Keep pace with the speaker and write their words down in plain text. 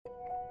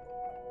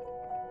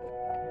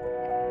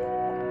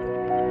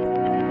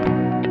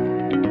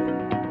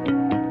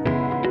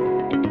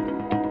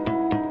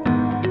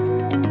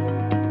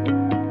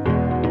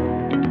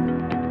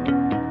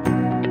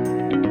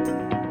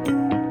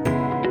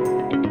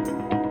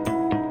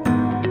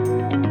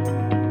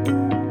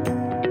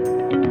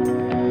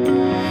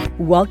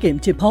Welcome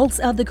to Pulse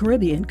of the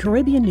Caribbean,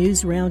 Caribbean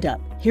News Roundup.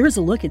 Here's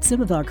a look at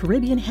some of our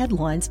Caribbean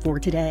headlines for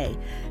today.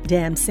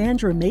 Damn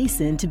Sandra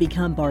Mason to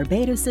become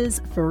Barbados'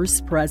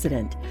 first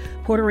president.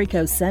 Puerto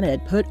Rico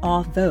Senate put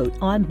off vote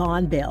on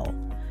bond bill.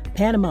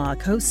 Panama,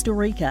 Costa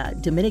Rica,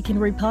 Dominican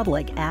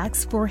Republic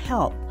asks for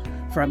help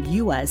from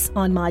U.S.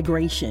 on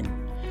migration.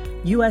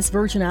 U.S.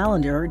 Virgin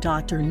Islander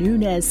Dr.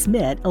 Nunez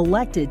Smith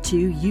elected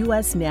to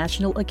U.S.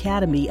 National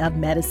Academy of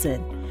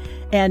Medicine.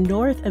 And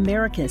North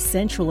America,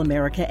 Central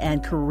America,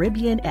 and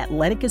Caribbean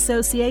Athletic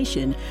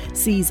Association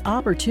sees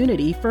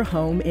opportunity for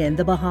home in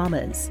the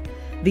Bahamas.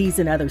 These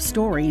and other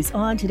stories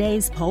on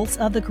today's Pulse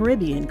of the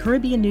Caribbean,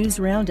 Caribbean News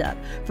Roundup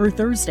for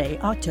Thursday,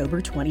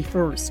 October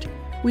 21st.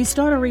 We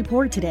start our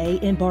report today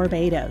in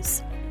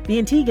Barbados. The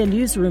Antigua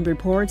Newsroom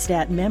reports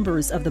that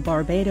members of the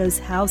Barbados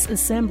House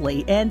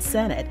Assembly and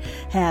Senate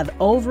have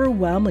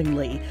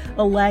overwhelmingly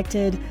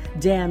elected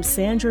Dame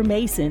Sandra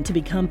Mason to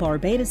become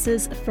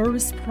Barbados'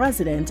 first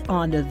president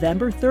on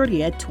November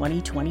 30th,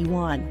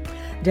 2021.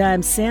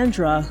 Dame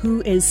Sandra,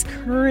 who is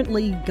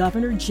currently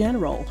Governor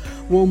General,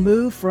 will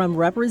move from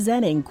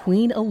representing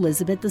Queen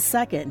Elizabeth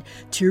II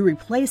to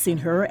replacing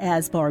her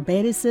as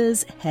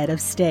Barbados' head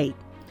of state.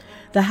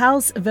 The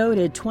House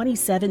voted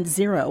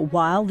 27-0,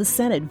 while the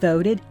Senate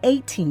voted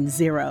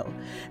 18-0.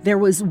 There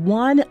was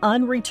one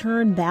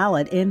unreturned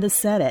ballot in the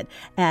Senate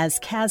as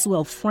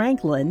Caswell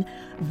Franklin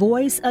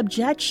voiced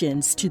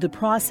objections to the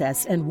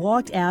process and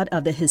walked out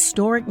of the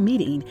historic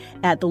meeting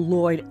at the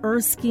Lloyd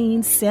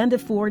Erskine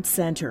Sandiford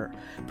Center.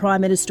 Prime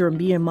Minister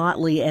Mia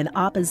Mottley and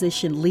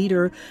opposition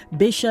leader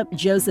Bishop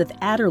Joseph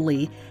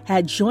Adderley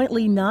had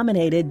jointly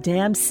nominated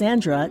Dame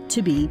Sandra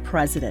to be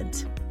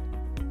president.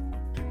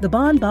 The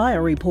Bond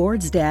Buyer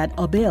reports that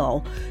a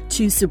bill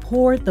to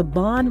support the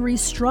bond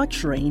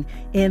restructuring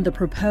in the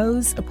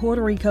proposed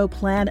Puerto Rico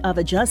Plan of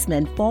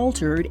Adjustment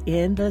faltered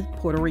in the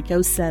Puerto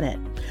Rico Senate.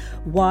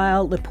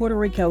 While the Puerto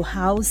Rico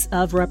House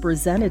of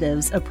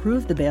Representatives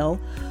approved the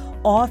bill,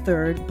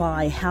 authored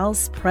by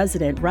House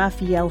President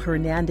Rafael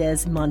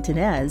Hernandez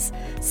Montanez,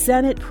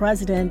 Senate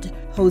President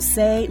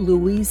Jose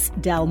Luis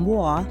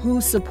Dalmau,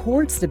 who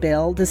supports the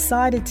bill,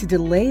 decided to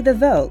delay the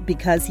vote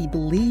because he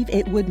believed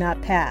it would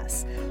not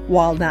pass.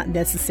 While not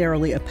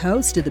necessarily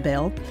opposed to the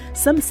bill,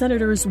 some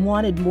senators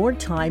wanted more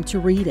time to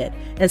read it,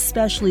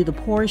 especially the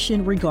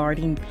portion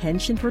regarding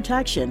pension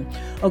protection,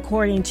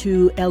 according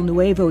to El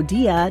Nuevo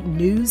Dia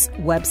news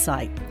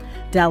website.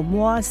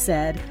 Dalmau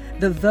said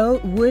the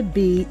vote would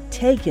be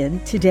taken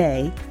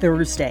today,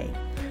 Thursday.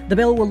 The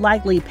bill will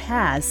likely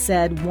pass,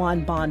 said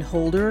one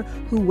bondholder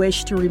who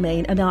wished to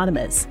remain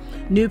anonymous.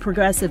 New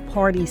Progressive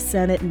Party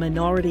Senate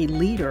Minority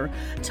Leader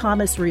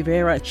Thomas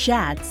Rivera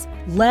Schatz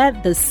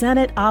led the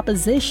Senate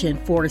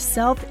opposition for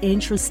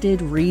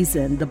self-interested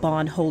reason, the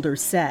bondholder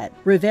said.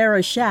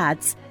 Rivera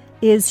Schatz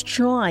is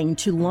trying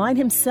to line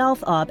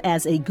himself up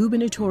as a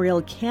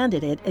gubernatorial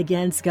candidate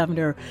against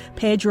Governor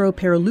Pedro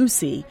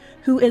Pierluisi,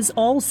 who is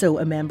also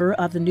a member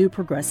of the New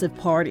Progressive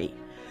Party.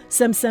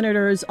 Some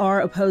senators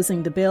are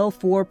opposing the bill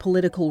for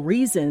political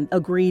reasons,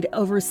 agreed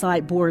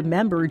Oversight Board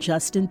member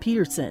Justin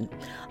Peterson.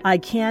 I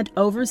can't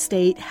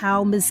overstate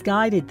how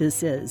misguided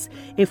this is.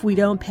 If we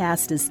don't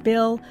pass this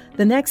bill,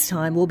 the next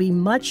time will be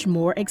much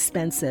more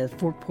expensive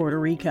for Puerto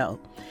Rico.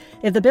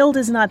 If the bill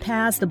does not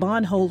pass, the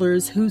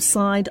bondholders who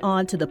signed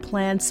on to the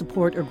plan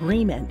support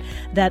agreement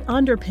that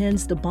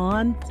underpins the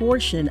bond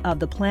portion of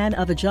the plan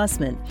of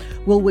adjustment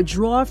will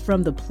withdraw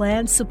from the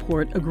plan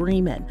support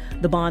agreement,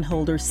 the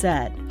bondholder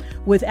said.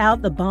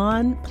 Without the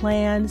bond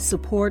plan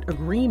support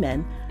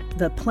agreement,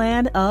 the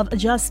plan of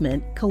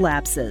adjustment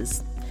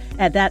collapses.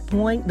 At that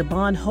point, the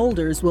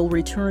bondholders will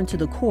return to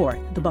the court,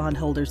 the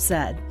bondholder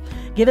said.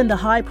 Given the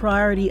high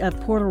priority of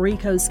Puerto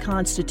Rico's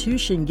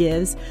Constitution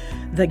gives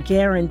the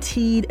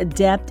guaranteed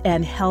depth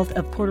and health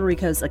of Puerto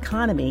Rico's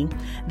economy,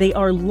 they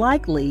are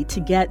likely to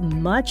get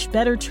much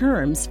better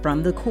terms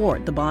from the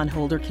court, the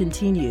bondholder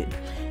continued.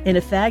 In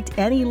effect,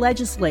 any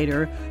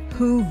legislator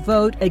who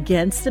vote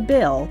against the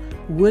bill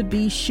would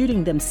be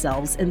shooting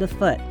themselves in the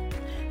foot.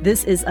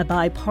 This is a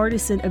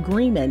bipartisan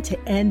agreement to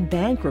end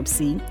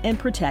bankruptcy and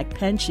protect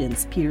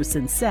pensions,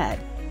 Peterson said.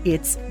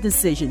 It's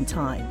decision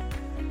time.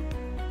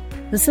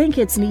 The St.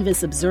 Kitts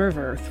Nevis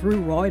Observer,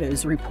 through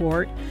Reuters,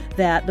 report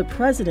that the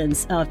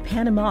presidents of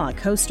Panama,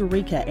 Costa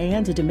Rica,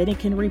 and the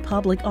Dominican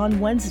Republic on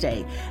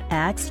Wednesday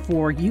asked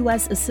for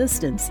U.S.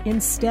 assistance in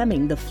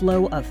stemming the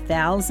flow of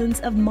thousands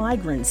of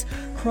migrants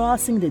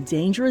crossing the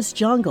dangerous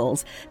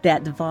jungles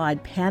that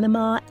divide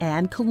Panama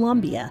and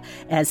Colombia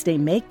as they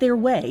make their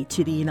way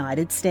to the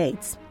United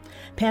States.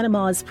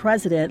 Panama's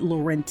President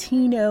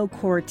Laurentino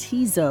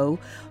Cortizo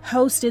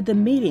hosted the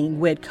meeting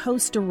with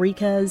Costa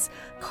Rica's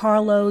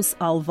Carlos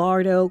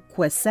Alvaro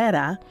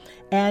Quesada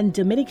and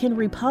Dominican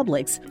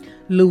Republic's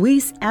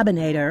Luis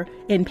Abinader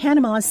in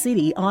Panama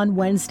City on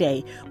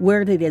Wednesday,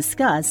 where they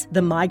discuss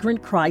the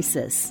migrant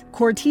crisis.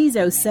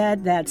 Cortizo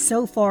said that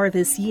so far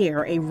this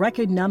year, a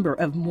record number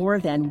of more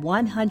than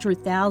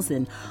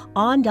 100,000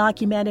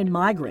 undocumented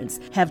migrants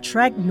have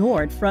trekked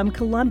north from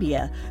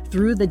Colombia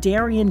through the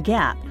Darien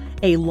Gap,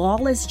 a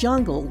lawless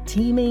jungle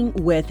teeming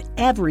with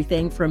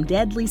everything from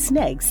deadly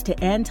snakes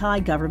to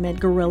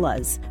anti-government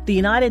guerrillas. The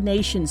United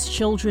Nations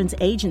Children's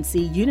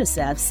Agency,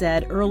 UNICEF,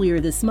 said earlier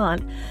this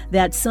month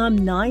that some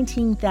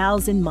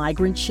 19,000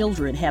 migrant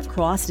children have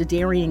crossed the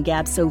Darien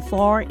Gap so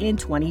far in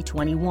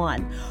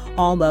 2021,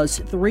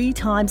 almost 3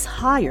 times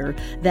higher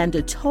than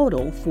the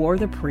total for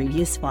the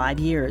previous 5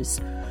 years.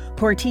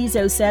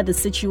 Cortizo said the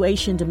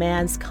situation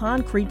demands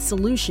concrete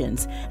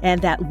solutions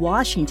and that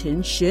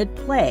Washington should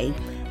play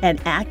an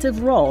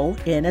active role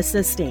in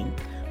assisting.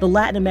 The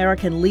Latin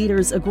American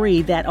leaders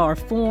agree that our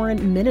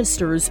foreign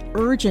ministers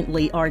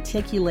urgently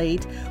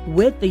articulate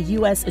with the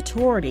U.S.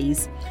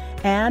 authorities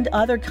and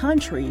other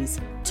countries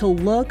to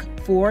look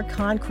for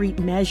concrete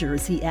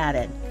measures, he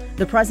added.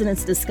 The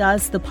presidents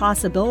discussed the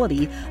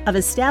possibility of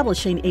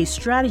establishing a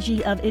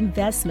strategy of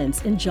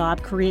investments in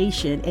job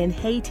creation in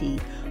Haiti,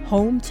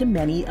 home to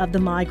many of the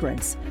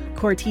migrants.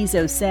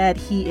 Cortizo said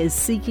he is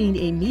seeking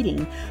a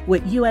meeting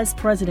with U.S.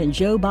 President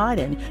Joe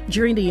Biden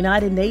during the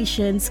United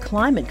Nations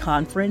Climate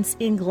Conference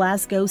in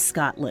Glasgow,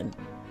 Scotland.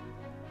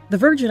 The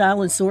Virgin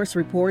Islands source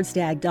reports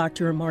that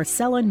Dr.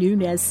 Marcela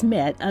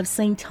Nunez-Smith of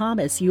St.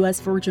 Thomas,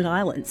 U.S. Virgin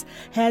Islands,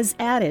 has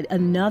added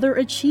another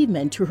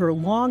achievement to her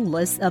long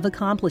list of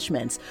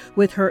accomplishments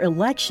with her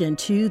election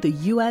to the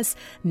U.S.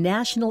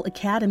 National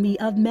Academy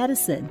of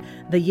Medicine,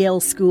 the Yale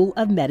School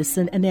of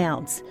Medicine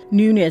announced.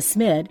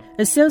 Nunez-Smith,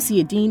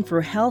 Associate Dean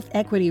for Health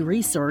Equity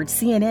Research,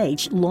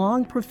 CNH,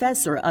 long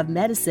Professor of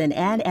Medicine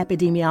and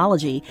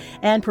Epidemiology,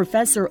 and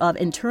Professor of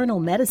Internal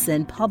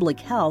Medicine, Public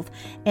Health,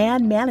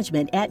 and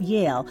Management at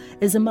Yale,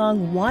 is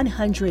among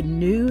 100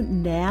 new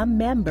NAM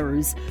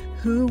members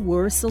who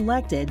were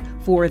selected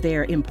for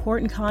their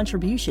important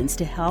contributions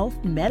to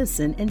health,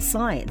 medicine, and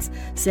science,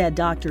 said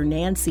Dr.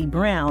 Nancy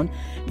Brown,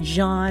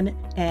 John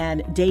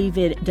and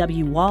David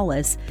W.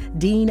 Wallace,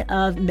 Dean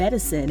of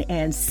Medicine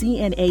and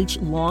CNH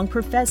Long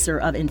Professor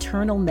of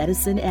Internal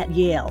Medicine at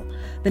Yale.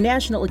 The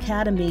National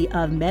Academy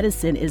of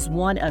Medicine is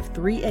one of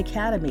 3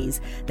 academies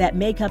that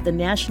make up the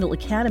National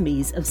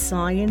Academies of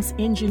Science,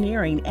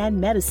 Engineering, and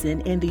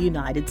Medicine in the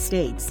United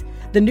States.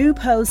 The new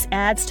post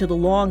adds to the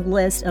long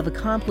list of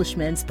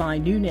accomplishments by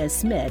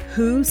Nunez-Smith,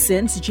 who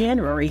since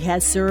January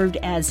has served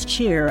as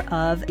chair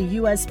of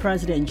U.S.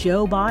 President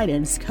Joe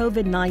Biden's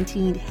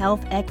COVID-19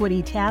 Health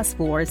Equity Task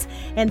Force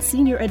and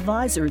senior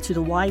advisor to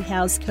the White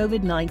House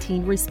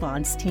COVID-19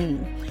 response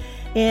team.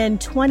 In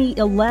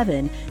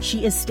 2011,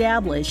 she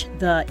established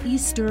the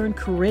Eastern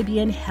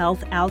Caribbean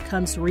Health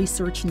Outcomes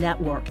Research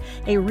Network,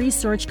 a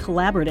research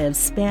collaborative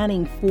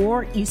spanning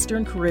 4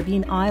 Eastern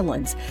Caribbean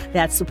islands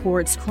that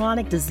supports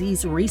chronic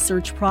disease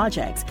research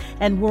projects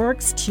and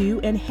works to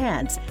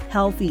enhance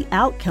healthy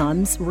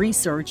outcomes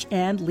research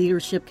and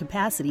leadership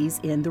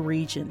capacities in the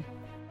region.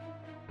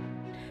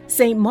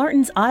 St.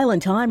 Martin's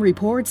Island Time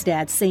reports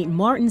that St.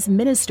 Martin's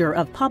Minister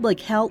of Public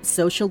Health,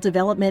 Social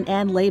Development,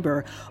 and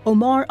Labor,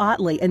 Omar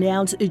Otley,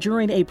 announced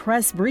during a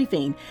press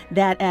briefing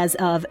that as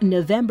of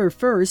November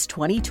 1,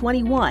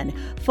 2021,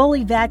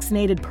 fully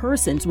vaccinated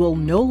persons will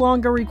no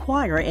longer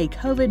require a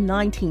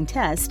COVID-19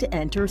 test to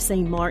enter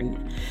St.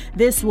 Martin.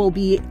 This will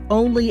be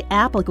only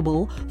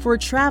applicable for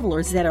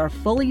travelers that are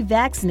fully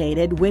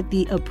vaccinated with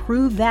the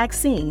approved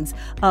vaccines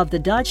of the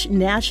Dutch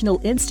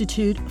National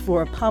Institute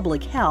for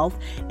Public Health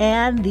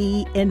and the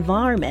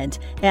Environment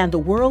and the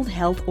World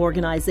Health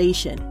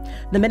Organization.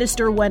 The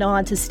minister went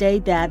on to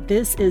state that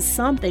this is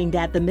something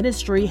that the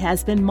ministry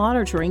has been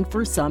monitoring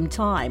for some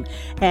time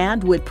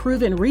and with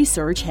proven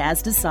research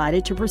has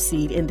decided to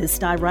proceed in this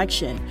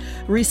direction.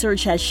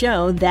 Research has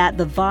shown that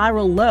the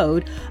viral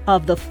load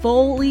of the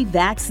fully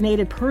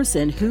vaccinated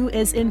person who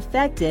is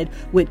infected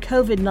with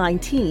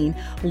COVID-19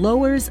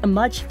 lowers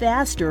much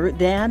faster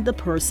than the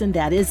person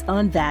that is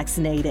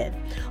unvaccinated.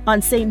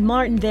 On St.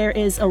 Martin, there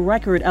is a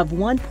record of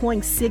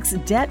 1.6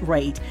 death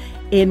rate,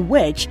 in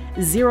which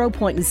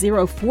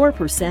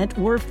 0.04%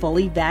 were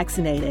fully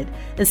vaccinated.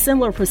 A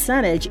similar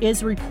percentage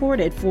is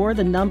reported for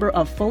the number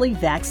of fully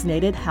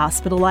vaccinated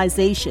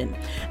hospitalization.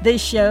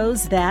 This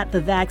shows that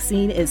the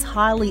vaccine is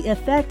highly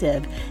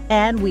effective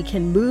and we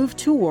can move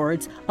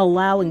towards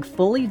allowing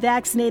fully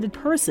vaccinated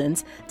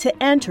persons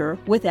to enter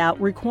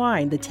without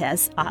requiring the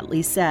test,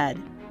 Otley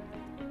said.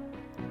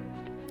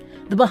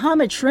 The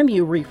Bahama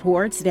Tribune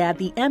reports that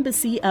the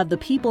Embassy of the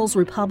People's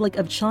Republic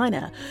of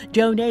China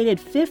donated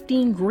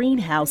 15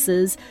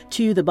 greenhouses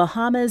to the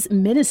Bahamas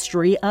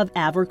Ministry of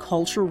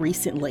Agriculture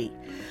recently.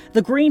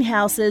 The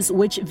greenhouses,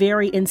 which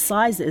vary in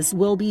sizes,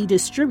 will be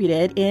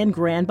distributed in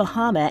Grand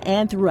Bahama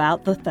and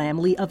throughout the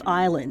family of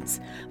islands.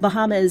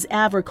 Bahamas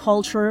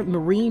Agriculture,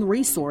 Marine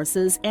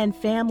Resources, and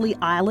Family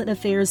Island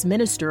Affairs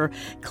Minister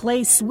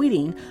Clay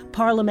Sweeting,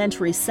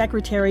 Parliamentary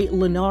Secretary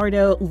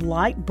Leonardo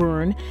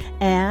Lightburn,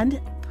 and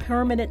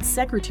Permanent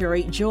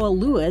Secretary Joel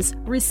Lewis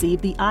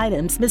received the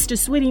items. Mr.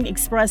 Sweeting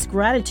expressed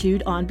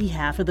gratitude on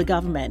behalf of the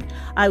government.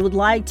 "I would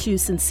like to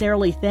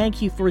sincerely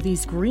thank you for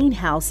these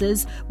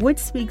greenhouses, which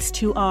speaks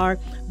to our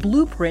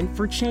blueprint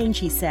for change,"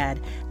 he said.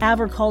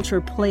 "Agriculture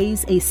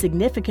plays a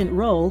significant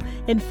role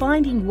in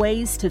finding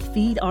ways to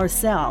feed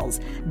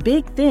ourselves.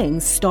 Big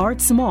things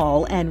start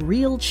small, and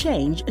real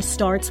change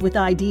starts with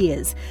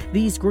ideas.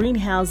 These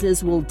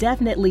greenhouses will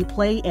definitely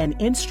play an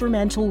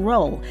instrumental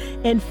role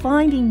in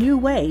finding new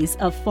ways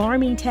of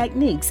farming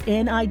techniques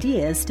and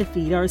ideas to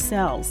feed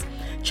ourselves."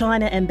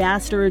 China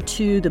Ambassador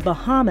to the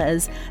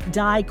Bahamas,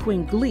 Dai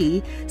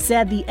Qingli,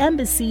 said the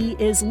embassy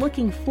is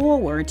looking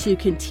forward to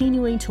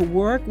continuing to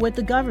work with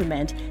the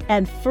government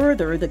and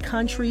further the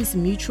country's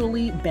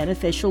mutually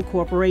beneficial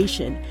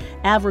cooperation.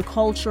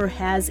 Agriculture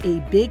has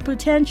a big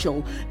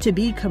potential to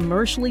be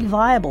commercially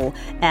viable,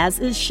 as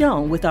is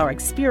shown with our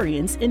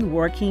experience in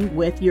working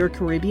with your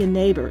Caribbean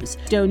neighbors.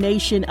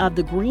 Donation of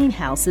the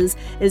greenhouses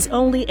is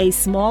only a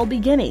small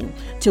beginning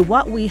to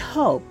what we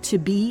hope to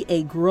be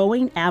a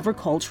growing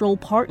agricultural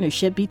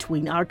partnership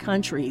between our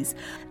countries.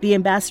 The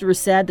ambassador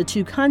said the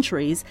two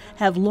countries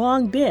have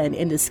long been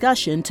in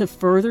discussion to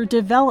further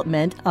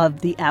development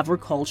of the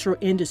agriculture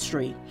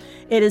industry.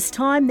 It is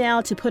time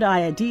now to put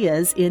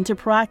ideas into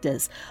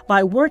practice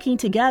by working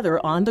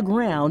together on the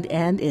ground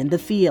and in the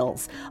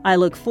fields. I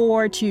look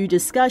forward to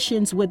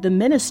discussions with the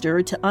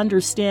minister to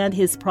understand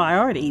his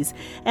priorities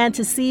and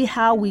to see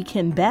how we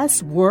can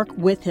best work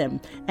with him,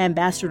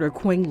 Ambassador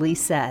Qingli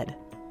said.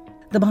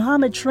 The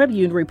Bahama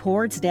Tribune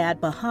reports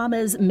that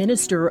Bahamas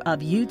Minister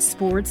of Youth,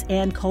 Sports,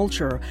 and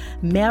Culture,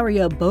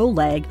 Mario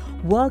Boleg,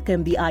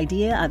 welcomed the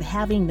idea of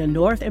having the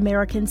North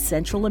American,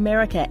 Central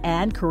America,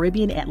 and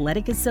Caribbean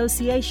Athletic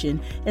Association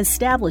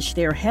establish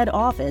their head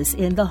office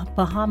in the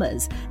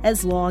Bahamas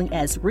as long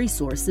as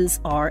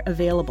resources are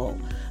available.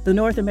 The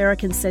North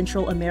American,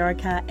 Central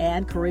America,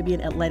 and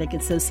Caribbean Athletic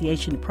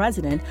Association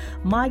President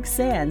Mike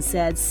Sands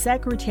said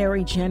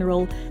Secretary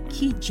General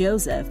Keith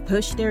Joseph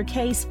pushed their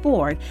case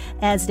forward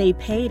as they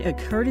paid a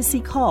courtesy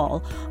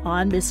call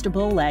on Mr.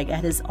 Boleg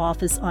at his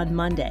office on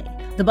Monday.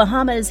 The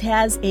Bahamas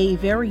has a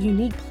very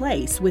unique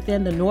place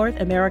within the North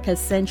America,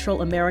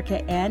 Central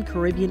America, and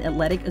Caribbean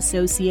Athletic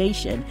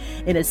Association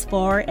in as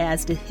far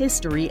as the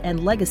history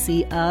and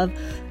legacy of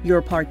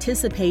your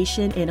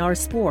participation in our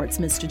sports,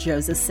 Mr.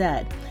 Joseph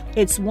said.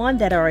 It's one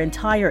that our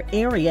entire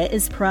area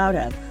is proud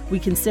of. We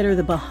consider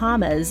the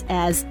Bahamas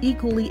as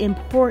equally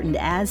important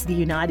as the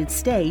United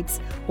States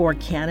or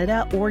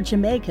Canada or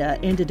Jamaica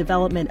in the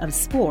development of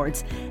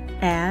sports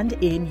and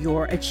in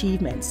your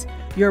achievements.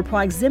 Your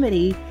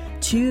proximity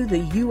to the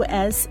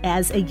U.S.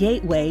 as a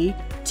gateway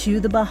to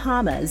the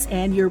Bahamas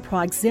and your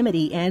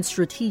proximity and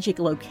strategic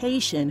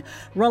location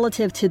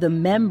relative to the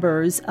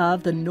members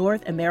of the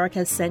North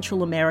America,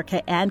 Central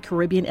America, and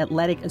Caribbean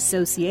Athletic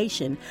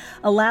Association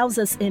allows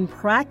us in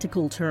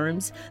practical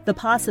terms the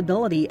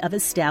possibility of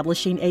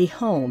establishing a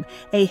home,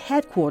 a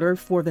headquarter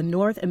for the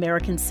North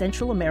American,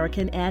 Central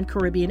American, and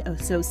Caribbean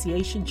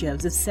Association,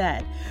 Joseph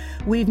said.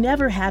 We've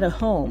never had a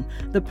home.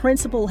 The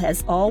principle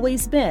has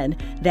always been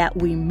that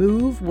we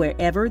move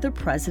wherever the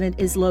president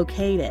is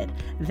located.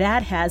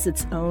 That has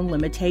its own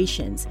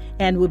limitations,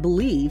 and we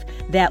believe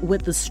that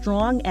with the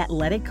strong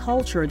athletic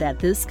culture that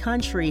this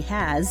country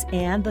has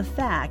and the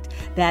fact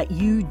that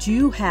you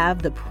do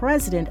have the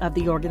president of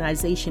the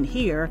organization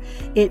here,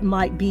 it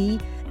might be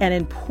an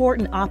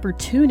important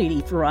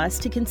opportunity for us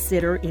to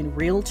consider in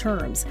real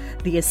terms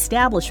the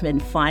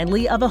establishment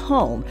finally of a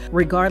home,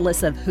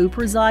 regardless of who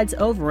presides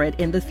over it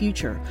in the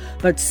future.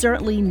 But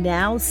certainly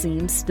now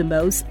seems the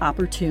most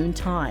opportune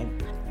time.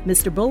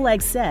 Mr.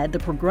 Boleg said the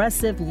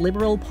Progressive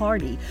Liberal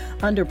Party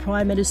under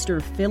Prime Minister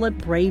Philip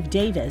Brave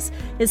Davis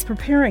is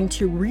preparing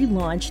to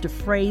relaunch the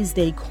phrase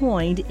they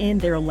coined in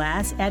their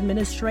last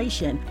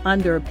administration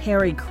under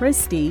Perry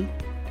Christie,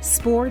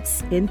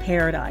 Sports in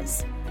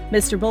Paradise.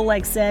 Mr.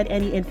 Boleg said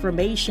any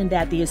information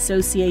that the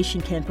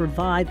association can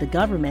provide the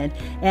government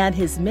and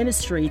his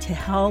ministry to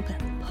help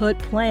put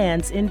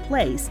plans in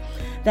place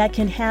that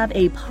can have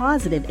a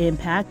positive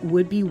impact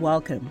would be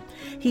welcome.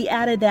 He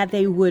added that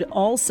they would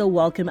also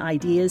welcome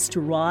ideas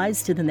to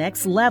rise to the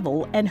next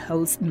level and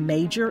host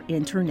major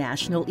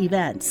international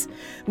events.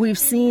 We've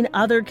seen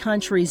other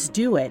countries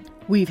do it.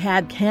 We've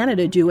had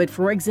Canada do it,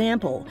 for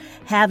example,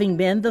 having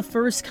been the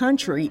first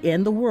country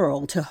in the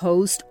world to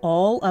host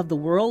all of the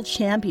world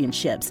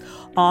championships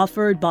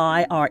offered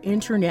by our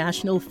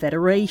international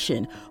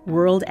federation,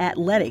 World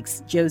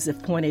Athletics,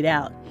 Joseph pointed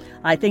out.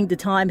 I think the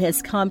time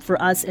has come for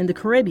us in the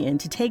Caribbean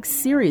to take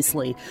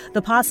seriously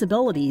the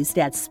possibilities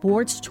that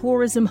sports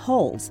tourism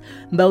holds.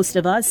 Most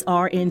of us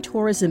are in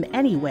tourism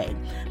anyway,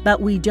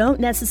 but we don't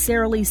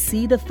necessarily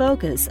see the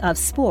focus of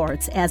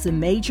sports as a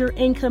major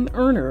income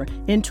earner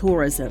in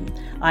tourism.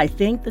 I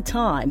think the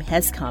time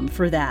has come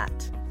for that.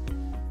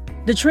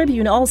 The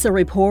Tribune also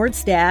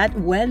reports that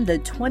when the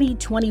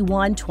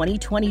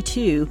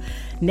 2021-2022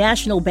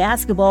 National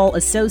Basketball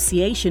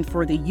Association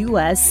for the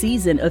U.S.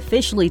 season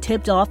officially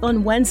tipped off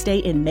on Wednesday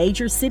in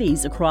major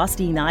cities across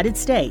the United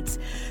States,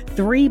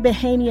 3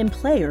 Bahamian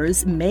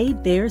players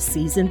made their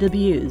season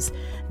debuts.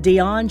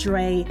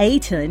 DeAndre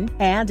Ayton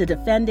and the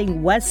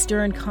defending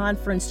Western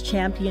Conference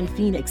champion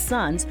Phoenix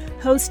Suns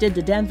hosted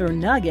the Denver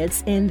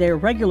Nuggets in their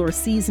regular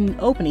season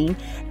opening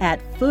at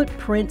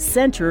Footprint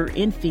Center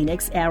in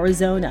Phoenix,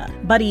 Arizona.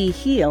 Buddy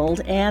Hield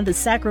and the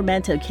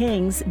Sacramento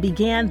Kings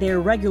began their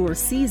regular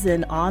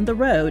season on the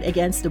road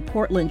against the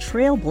Portland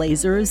Trail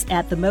Blazers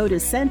at the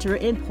Moda Center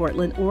in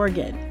Portland,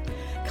 Oregon.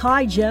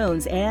 Kai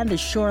Jones and the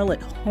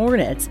Charlotte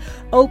Hornets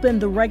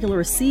opened the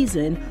regular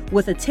season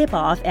with a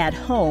tip-off at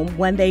home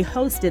when they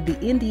hosted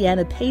the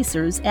Indiana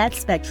Pacers at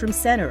Spectrum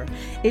Center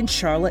in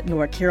Charlotte,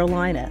 North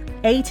Carolina.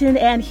 Ayton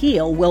and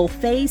Hield will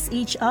face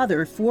each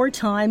other 4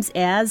 times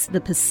as the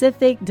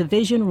Pacific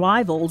Division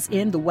rivals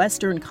in the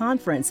Western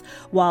Conference,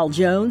 while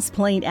Jones,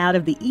 playing out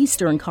of the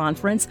Eastern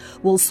Conference,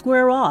 will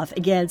square off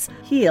against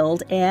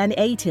Hield and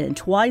Ayton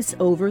twice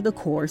over the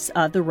course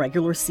of the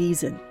regular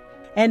season.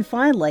 And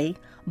finally,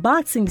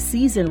 Boxing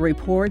Season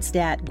reports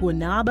that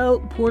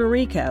Guaynabo, Puerto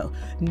Rico,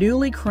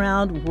 newly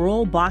crowned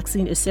World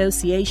Boxing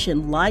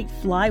Association light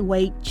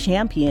flyweight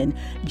champion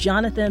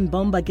Jonathan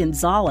Bomba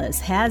Gonzalez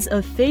has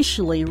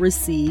officially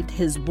received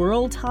his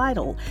world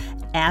title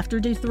after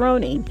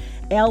dethroning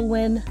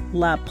Elwin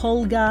La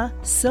Pulga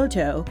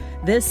Soto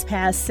this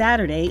past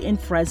Saturday in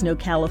Fresno,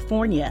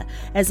 California,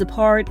 as a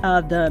part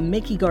of the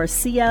Mickey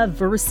Garcia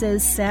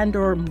versus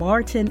Sandor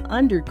Martin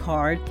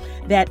undercard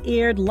that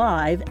aired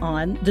live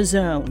on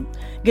DAZN.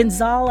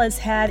 Gonzalez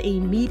had a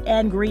meet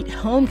and greet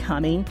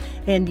homecoming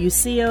in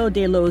Museo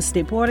de los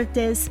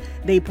Deportes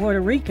de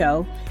Puerto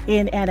Rico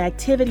in an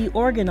activity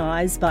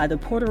organized by the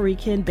Puerto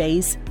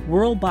Rican-based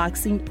World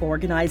Boxing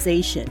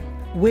Organization,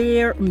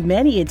 where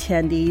many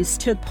attendees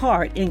took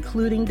part,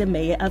 including the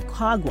mayor of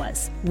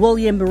Caguas,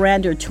 William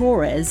Miranda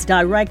Torres,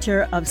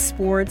 director of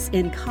sports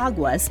in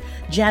Caguas,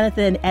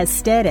 Jonathan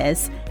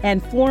Esteves,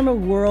 and former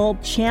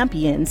world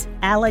champions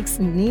Alex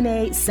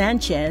Nene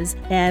Sanchez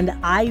and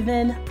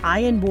Ivan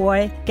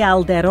Ironboy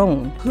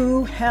Calderon,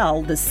 who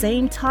held the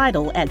same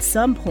title at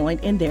some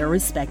point in their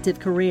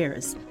respective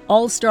careers.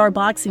 All-Star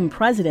Boxing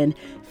president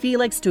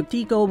Felix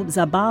Tutico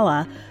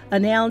Zabala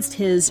announced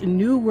his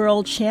new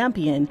world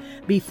champion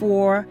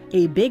before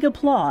a big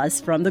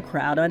applause from the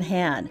crowd on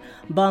hand.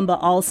 Bomba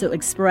also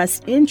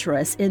expressed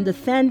interest in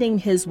defending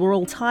his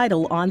world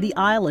title on the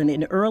island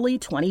in early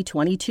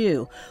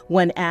 2022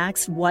 when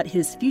asked what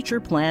his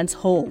future plans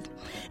hold.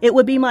 "It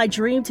would be my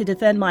dream to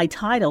defend my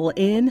title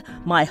in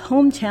my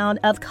hometown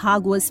of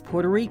Caguas,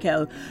 Puerto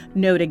Rico,"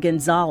 noted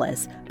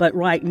Gonzalez. "But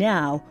right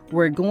now,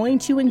 we're going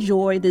to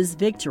enjoy this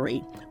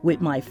victory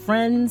with my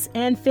friends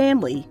and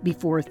family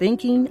before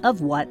thinking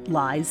of what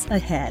lies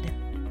ahead."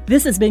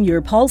 This has been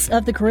your Pulse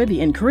of the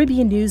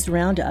Caribbean News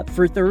Roundup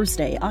for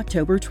Thursday,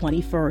 October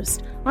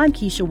 21st. I'm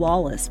Keisha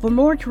Wallace. For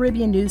more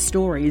Caribbean news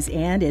stories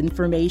and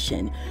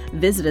information,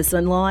 visit us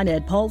online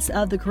at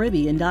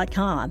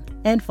pulseofthecaribbean.com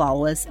and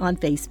follow us on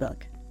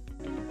Facebook.